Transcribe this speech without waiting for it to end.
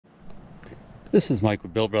This is Mike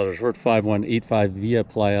with Bill Brothers. We're at 5185 Via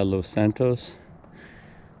PLaya Los Santos,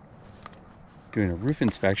 doing a roof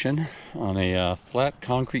inspection on a flat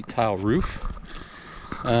concrete tile roof.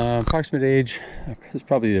 Approximate age is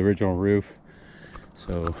probably the original roof,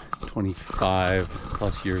 so 25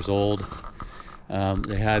 plus years old.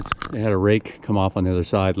 They had a rake come off on the other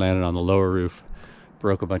side, landed on the lower roof,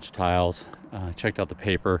 broke a bunch of tiles. Checked out the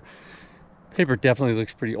paper. Paper definitely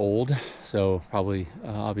looks pretty old, so probably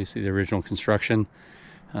obviously the original construction.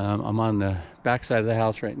 I'm on the back side of the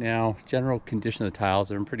house right now. General condition of the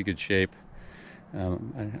tiles are in pretty good shape.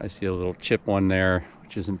 I see a little chip one there,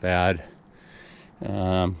 which isn't bad.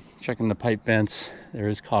 Checking the pipe vents. There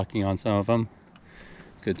is caulking on some of them.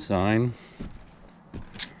 Good sign.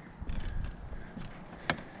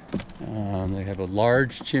 They have a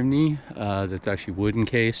large chimney that's actually wood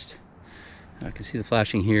encased. I can see the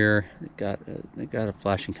flashing here. They got a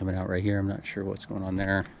flashing coming out right here. I'm not sure what's going on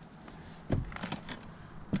there. Got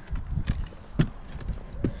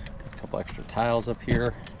a couple extra tiles up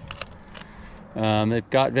here. They've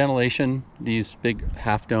got ventilation. These big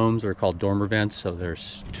half domes are called dormer vents. So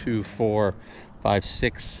there's 2, 4, 5,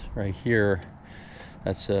 6 right here.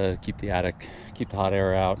 That's keep the attic, keep the hot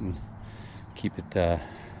air out, and keep it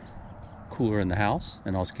cooler in the house,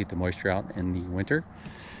 and also keep the moisture out in the winter.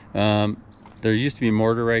 There used to be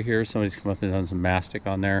mortar right here. Somebody's come up and done some mastic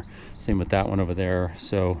on there. Same with that one over there.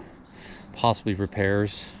 So possibly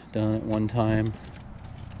repairs done at one time.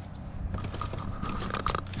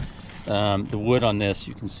 The wood on this,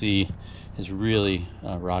 you can see, is really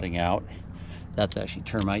rotting out. That's actually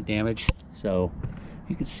termite damage. So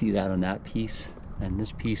you can see that on that piece and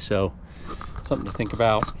this piece. So something to think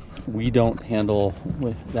about. We don't handle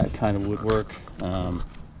with that kind of woodwork,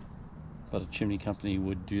 but a chimney company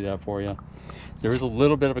would do that for you. There is a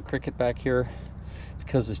little bit of a cricket back here.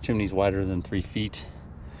 Because this chimney is wider than 3 feet,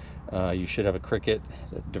 you should have a cricket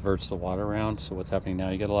that diverts the water around. So what's happening now,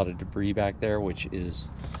 you got a lot of debris back there, which is,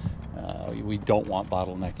 we don't want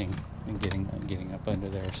bottlenecking and getting up under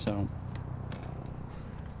there. So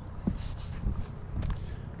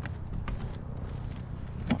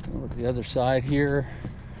walking over to the other side here.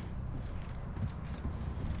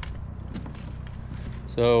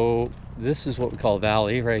 So this is what we call a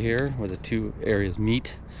valley right here, where the two areas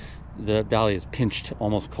meet. The valley is pinched,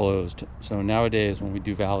 almost closed. So nowadays when we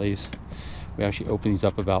do valleys, we actually open these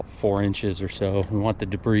up about 4 inches or so. We want the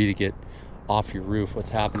debris to get off your roof.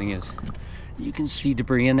 What's happening is you can see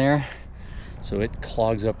debris in there. So it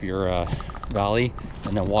clogs up your valley,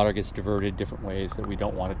 and then water gets diverted different ways that we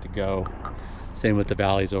don't want it to go. Same with the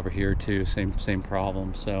valleys over here too, same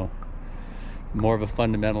problem. So more of a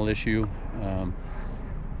fundamental issue.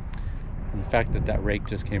 And the fact that that rake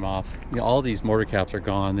just came off, you know, all these mortar caps are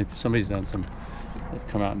gone. They've come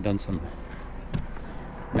out and done some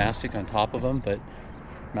mastic on top of them, but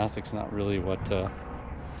mastic's not really what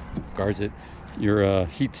guards it. Your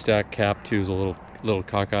heat stack cap too is a little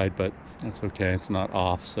cockeyed, but that's okay. It's not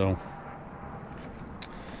off. So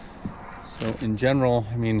in general,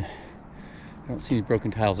 I mean, I don't see any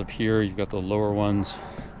broken tiles up here. You've got the lower ones,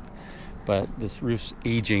 but this roof's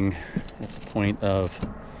aging at the point of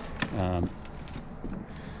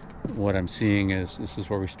what I'm seeing is this is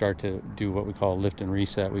where we start to do what we call lift and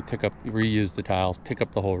reset. We reuse the tiles, pick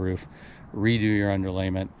up the whole roof, redo your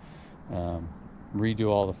underlayment, redo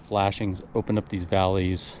all the flashings, open up these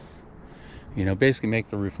valleys, you know, basically make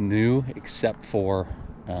the roof new except for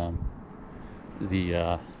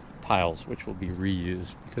the tiles, which will be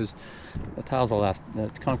reused, because the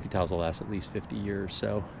concrete tiles will last at least 50 years.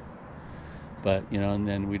 So, but you know, and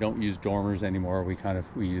then we don't use dormers anymore. We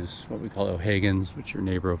use what we call O'Hagan's, which your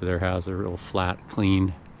neighbor over there has. A real flat,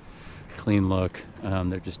 clean look.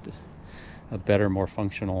 They're just a better, more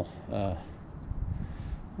functional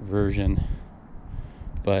version.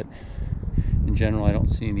 But in general, I don't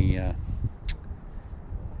see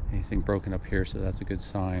anything broken up here, so that's a good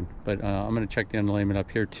sign. But I'm going to check the underlayment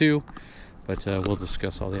up here too. But we'll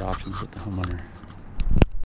discuss all the options with the homeowner.